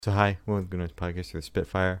So hi, we're going to podcast through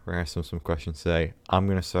Spitfire. We're going to ask some questions today. I'm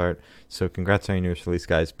going to start. So congrats on your newest release,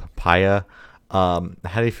 guys. Papaya. How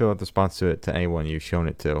do you feel about the response to it to anyone you've shown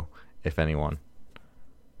it to, if anyone?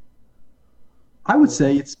 I would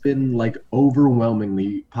say it's been like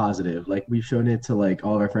overwhelmingly positive. Like we've shown it to like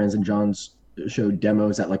all of our friends, and John's showed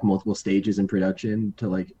demos at like multiple stages in production to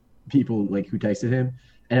like people like who texted him,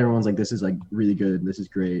 and everyone's like, "This is like really good. This is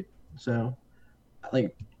great." So,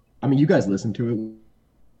 like, I mean, you guys listened to it.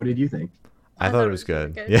 What did you think? I thought it was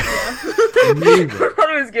good. Really good. Yeah. I thought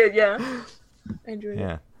it was good. Yeah, I enjoyed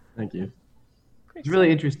Yeah. it. Thank you. It's really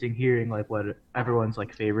interesting hearing like what everyone's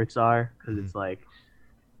like favorites are, because it's like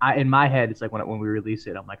in my head it's like when we release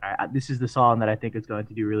it I'm like this is the song that I think is going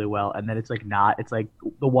to do really well, and then it's like not, it's like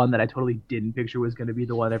the one that I totally didn't picture was going to be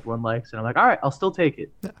the one everyone likes, and I'm like, all right, I'll still take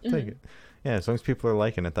it. Yeah, I'll take it. Yeah, as long as people are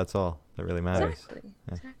liking it, that's all that really matters. Exactly.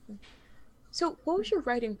 Yeah. Exactly. So, what was your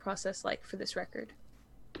writing process like for this record?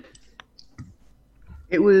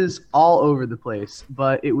 It was all over the place,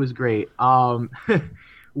 but it was great.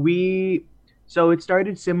 we So it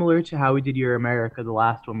started similar to how we did Your America, the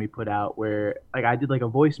last one we put out, where like I did like a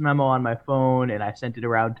voice memo on my phone and I sent it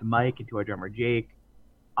around to Mike and to our drummer Jake.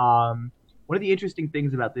 One of the interesting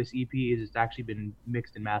things about this EP is it's actually been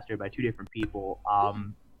mixed and mastered by two different people.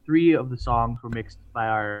 Three of the songs were mixed by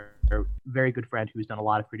our very good friend who's done a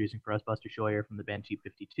lot of producing for us, Buster Schroyer from the band Cheap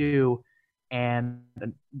 52, and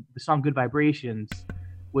the song Good Vibrations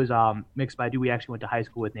was mixed by a dude we actually went to high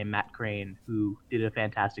school with named Matt Crane, who did a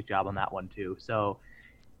fantastic job on that one too. So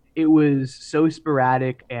it was so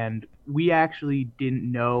sporadic, and we actually didn't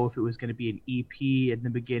know if it was going to be an EP in the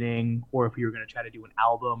beginning or if we were going to try to do an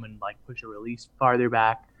album and like push a release farther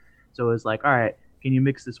back. So it was like, all right, can you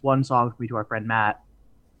mix this one song for me to our friend Matt?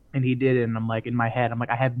 And he did it, and I'm like, in my head, I'm like,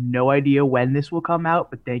 I have no idea when this will come out,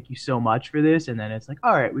 but thank you so much for this. And then it's like,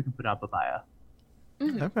 all right, we can put out Papaya.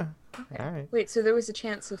 Mhm. Okay. Okay. All right. Wait, so there was a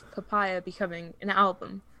chance of Papaya becoming an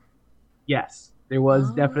album? Yes, there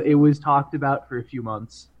was Oh. definitely, it was talked about for a few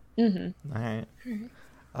months. Mm-hmm. All right.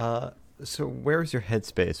 Alright. So where was your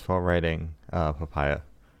headspace while writing Papaya?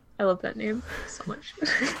 I love that name so much.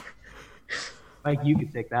 Mike, you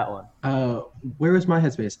could take that one. Where was my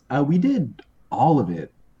headspace? We did all of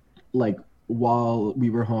it, like while we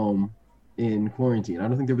were home in quarantine. I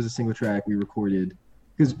don't think there was a single track we recorded,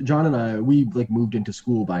 because John and I, we like moved into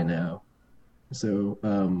school by now, so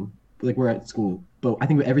like we're at school. But I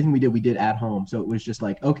think everything we did at home. So it was just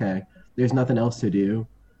like, okay, there's nothing else to do.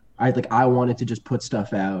 I wanted to just put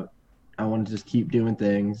stuff out. I wanted to just keep doing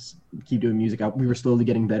things, keep doing music. We were slowly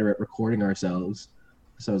getting better at recording ourselves.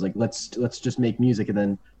 So I was like, let's just make music. And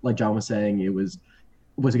then, like John was saying, was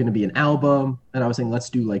it going to be an album? And I was saying,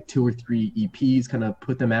 let's do like 2 or 3 EPs, kind of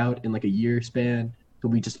put them out in like a year span, so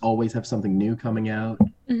we just always have something new coming out.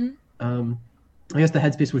 Mm-hmm. I guess the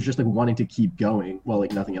headspace was just like wanting to keep going while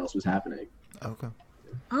like nothing else was happening. Okay.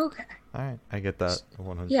 Okay. All right. I get that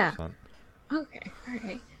 100%. Yeah. Okay. All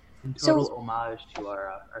right. In So- total homage to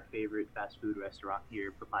our favorite fast food restaurant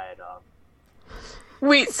here, Papaya Dog.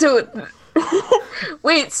 Wait, so the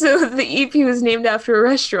EP was named after a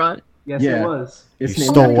restaurant. Yes, Yeah. it was. You It's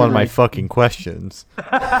named stole after, one of my like- fucking questions.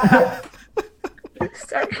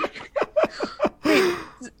 Sorry. Wait.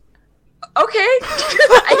 Okay.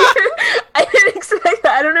 I didn't expect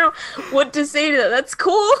that. I don't know what to say to that. That's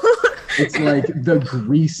cool. It's like the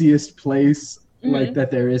greasiest place like Mhm.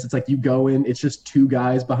 that there is. It's like you go in, it's just 2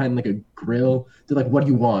 guys behind like a grill. They're like, "What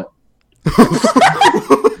do you want?"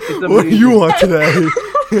 What do you want today?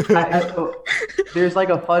 So, there's like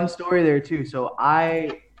a fun story there too. So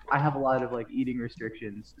I have a lot of like eating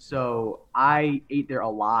restrictions. So I ate there a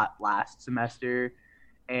lot last semester.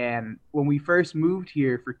 And when we first moved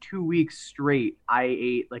here, for 2 weeks straight, I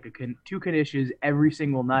ate like 2 knishes every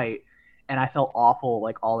single night, and I felt awful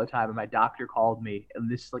like all the time. And my doctor called me, and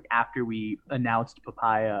this is like after we announced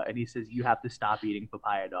Papaya, and he says you have to stop eating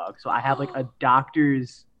Papaya Dog. So I have like a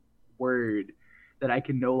doctor's word that I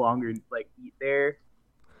can no longer like eat there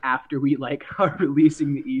after we like are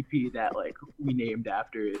releasing the EP that like we named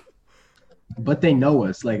after it. But they know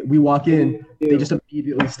us. Like we walk in, they just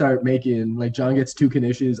immediately start making, like John gets 2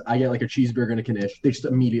 knishes, I get like a cheeseburger and a knish. They just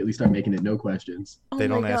immediately start making it, no questions. Oh They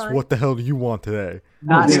my don't ask, God. what the hell do you want today?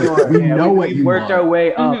 Not We anymore. know what we you worked want. our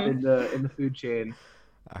way up Mhm. in the food chain.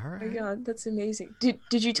 All Oh my right. God, that's amazing. Did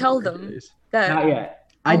you tell them Not that?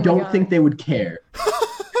 yet. I Oh my don't God. think they would care.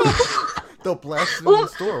 They'll blast it in Well, the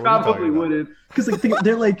store. What are you Probably talking about? wouldn't. Because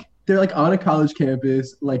like they're like on a college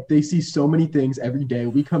campus, like they see so many things every day.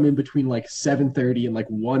 We come in between like 7:30 and like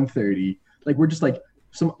 1:30. Like we're just like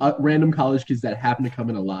some random college kids that happen to come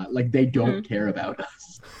in a lot. Like they don't care about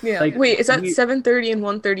us. Yeah. Like, Wait, is that we- 7:30 and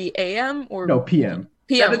 1:30 a.m. or No, PM.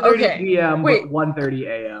 PM. 7:30 Okay. p.m. Wait. but 1:30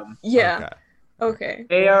 a.m. Yeah. Okay. Okay.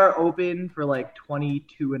 They are open for like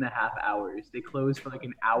 22 and a half hours. They close for like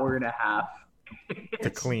an hour and a half. To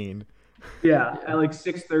clean. Yeah, at like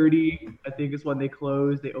 6:30, I think is when they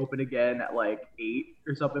close. They open again at like 8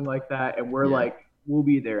 or something like that, and we're Yeah. like, we'll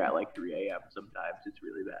be there at like 3 a.m. sometimes. It's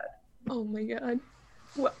really bad. Oh my god.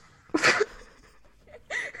 What?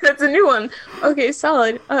 That's a new one. Okay,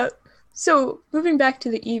 solid. So moving back to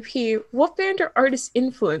the EP, what band or artist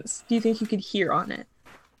influence do you think you could hear on it?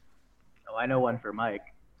 Oh, I know one for Mike.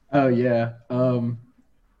 Oh yeah. When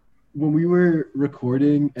we were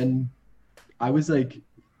recording, and I was like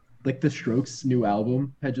the Strokes' new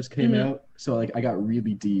album had just came Mhm. out, so like I got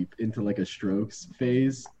really deep into like a Strokes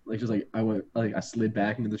phase. Like just like I slid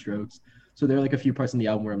back into the Strokes. So there are like a few parts in the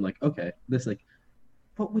album where I'm like, okay, this like,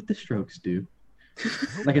 what would the Strokes do?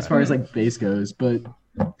 Like as far as like bass goes, but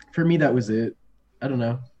for me that was it. I don't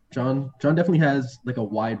know. John definitely has like a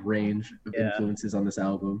wide range of Yeah. influences on this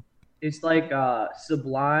album. It's like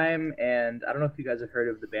Sublime, and I don't know if you guys have heard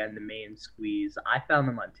of the band The Main Squeeze. I found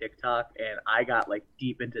them on TikTok, and I got like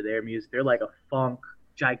deep into their music. They're like a funk,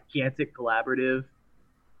 gigantic collaborative.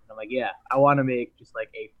 And I'm like, yeah, I want to make just like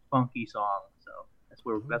a funky song. So that's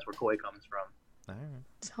where Koi comes from. All right.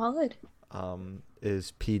 Solid.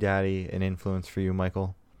 Is P Daddy an influence for you,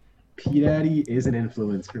 Michael? P Daddy is an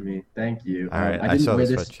influence for me. Thank you. All right, I I didn't saw wear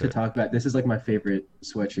the this to sweatshirt. talk about. This is like my favorite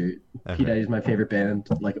sweatshirt. Okay. P Daddy is my favorite band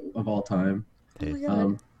like of all time. Oh my Hey.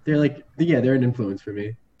 god. They're an influence for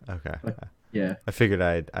me. Okay. Yeah. I figured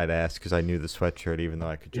I'd ask because I knew the sweatshirt, even though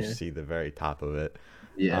I could just Yeah. see the very top of it.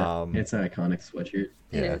 Yeah. It's an iconic sweatshirt.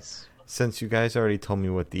 It Yeah. is. Since you guys already told me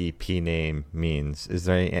what the EP name means, is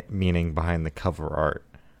there any meaning behind the cover art?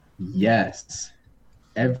 Yes.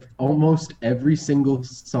 Almost every single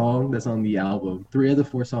song that's on the album, 3 of the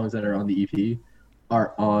 4 songs that are on the EP,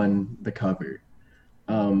 are on the cover.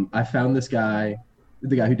 I found this guy,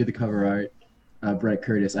 the guy who did the cover art, Brett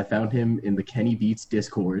Curtis. I found him in the Kenny Beats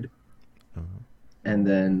Discord, and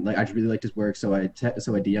then like I just really liked his work, so I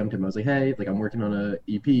DM'd him. I was like, hey, like I'm working on a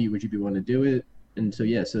EP. Would you be willing to do it? And so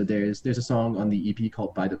yeah, so there's a song on the EP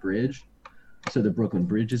called By the Bridge. So the Brooklyn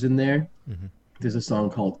Bridge is in there. Mhm. There's a song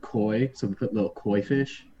called Koi, so we put little koi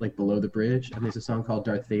fish like below the bridge, and there's a song called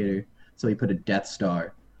Darth Vader, so we put a Death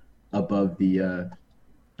Star above the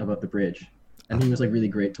bridge, and he was like really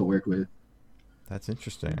great to work with. That's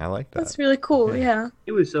interesting. I like that. That's really cool. Yeah.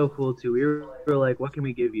 It was so cool too. We were like, what can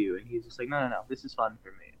we give you? And he's just like, no, this is fun for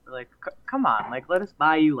me. We're like, come on, like let us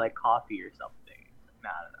buy you like coffee or something. Like, no.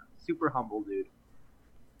 Super humble dude.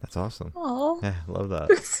 That's awesome. Oh, Yeah, love that.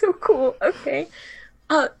 that's so cool. Okay.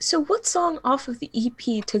 So what song off of the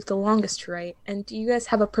EP took the longest to write, and do you guys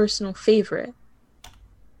have a personal favorite?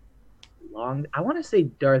 I want to say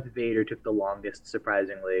Darth Vader took the longest,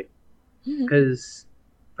 surprisingly, Mhm. because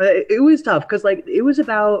it was tough. Because like it was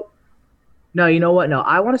about. No, you know what? No,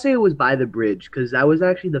 I want to say it was By the Bridge because that was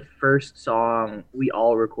actually the first song we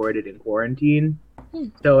all recorded in quarantine.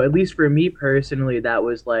 So at least for me personally, that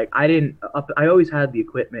was like I always had the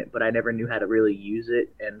equipment, but I never knew how to really use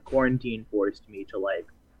it. And quarantine forced me to like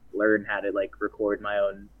learn how to like record my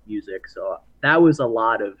own music. So that was a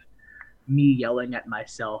lot of me yelling at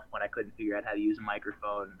myself when I couldn't figure out how to use a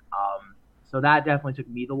microphone. So that definitely took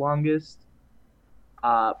me the longest.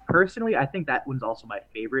 Personally, I think that one's also my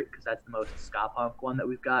favorite because that's the most ska punk one that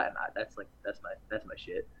we've got, and that's my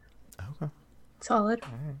shit. Okay. Solid.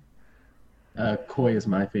 All right. Koi is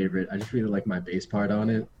my favorite. I just really like my bass part on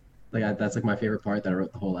it. That's like my favorite part that I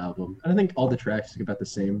wrote the whole album. And I think all the tracks took about the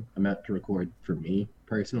same amount to record for me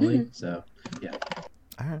personally. Mhm. So yeah.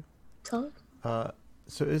 All right. Solid.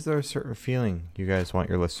 So is there a certain feeling you guys want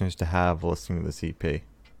your listeners to have listening to this EP?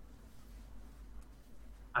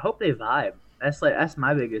 I hope they vibe. That's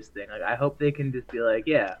my biggest thing. Like I hope they can just be like,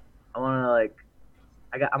 yeah, I'm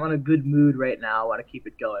on a good mood right now. I want to keep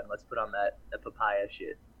it going. Let's put on that papaya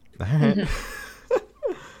shit. All right.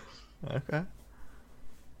 Okay.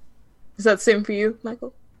 Is that the same for you,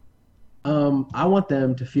 Michael? I want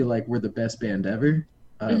them to feel like we're the best band ever.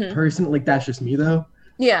 Mhm. Personally, like that's just me though.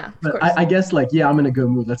 Yeah, of But course. I guess like yeah, I'm in a good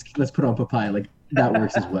mood. Let's put on papaya. Like that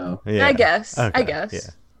works as well. Yeah. I guess. I Okay,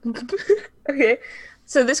 guess. Okay.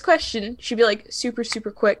 So this question should be like super,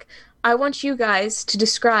 super quick. I want you guys to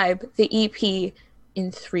describe the EP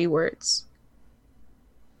in 3 words.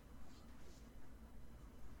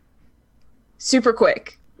 Super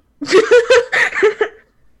quick.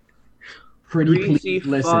 Pretty Greasy, please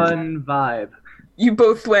listen. fun vibe. You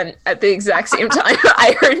both went at the exact same time.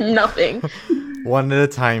 I heard nothing. One at a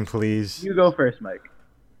time, please. You go first, Mike.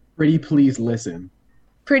 Pretty please listen.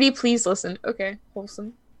 Pretty please listen. Okay,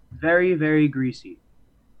 wholesome. Very, very greasy.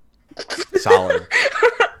 Solid.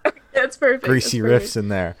 That's perfect. Greasy that's riffs in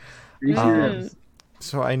there. Greasy Um, riffs.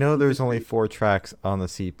 So I know there's only 4 tracks on the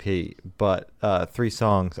CP, but 3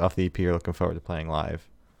 songs off the EP you're looking forward to playing live.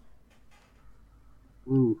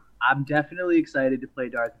 Ooh, I'm definitely excited to play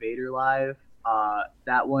Darth Vader live.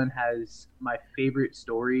 That one has my favorite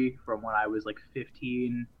story from when I was like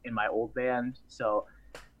 15 in my old band. So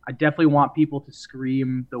I definitely want people to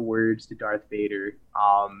scream the words to Darth Vader.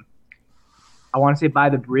 I want to say By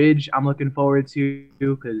the Bridge, I'm looking forward to,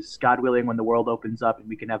 because God willing, when the world opens up and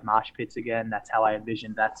we can have mosh pits again, that's how I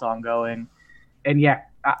envisioned that song going. And yeah,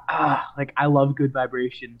 like I love Good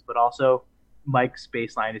Vibrations, but also Mike's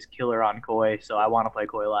bass line is killer on Koi, so I want to play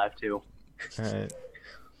Koi live too. All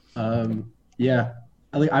right. Yeah,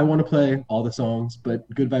 I want to play all the songs, but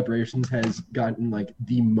Good Vibrations has gotten like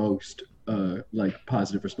the most like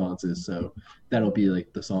positive responses, so that'll be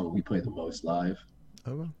like the song we play the most live.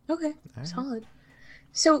 Okay. Okay, right. solid.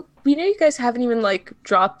 So we know you guys haven't even like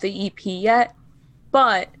dropped the EP yet,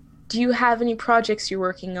 but do you have any projects you're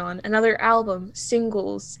working on? Another album,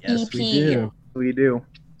 singles, Yes, EP? we do. We do.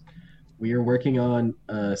 We are working on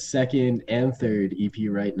a second and third EP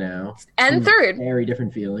right now. And Two third. Very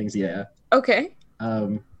different feelings, yeah. Okay.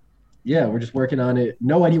 Yeah, we're just working on it.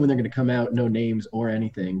 No idea when they're going to come out, no names or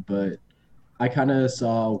anything, but I kind of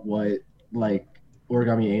saw what like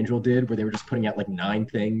Origami Angel did, where they were just putting out like 9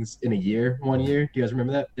 things in a year, one year. Do you guys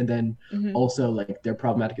remember that? And then also like they're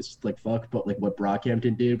problematic as like fuck, but like what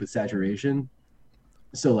Brockhampton did with Saturation.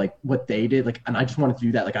 So like what they did, like, and I just wanted to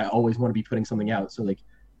do that. Like I always want to be putting something out. So like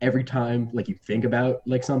every time like you think about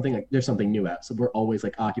like something, like there's something new out. So we're always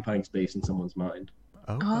like occupying space in someone's mind.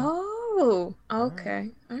 Okay. Oh,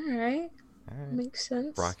 okay. All right. All right. Makes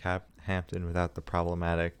sense. Brockhampton without the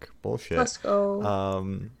problematic bullshit. Let's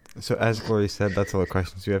go. So as Glory said, that's all the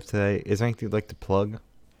questions we have today. Is there anything you'd like to plug?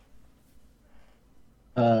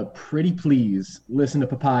 Pretty please listen to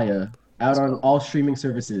Papaya out on all streaming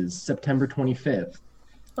services September 25th.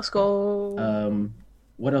 Let's go.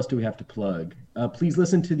 What else do we have to plug? Please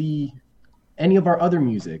listen to any of our other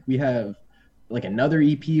music. We have like another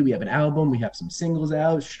EP, we have an album, we have some singles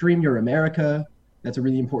out. Stream Your America. That's a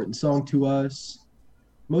really important song to us.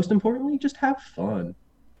 Most importantly, just have fun.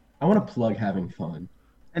 I want to plug having fun.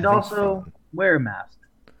 And Having also fun. wear a mask.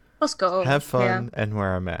 Let's go. Have fun Yeah. and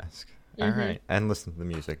wear a mask. All Mhm. right. And listen to the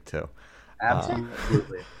music too.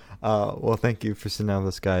 Absolutely. Well, thank you for sitting down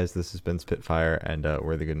with us, guys. This has been Spitfire, and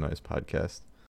we're the Good Noise Podcast.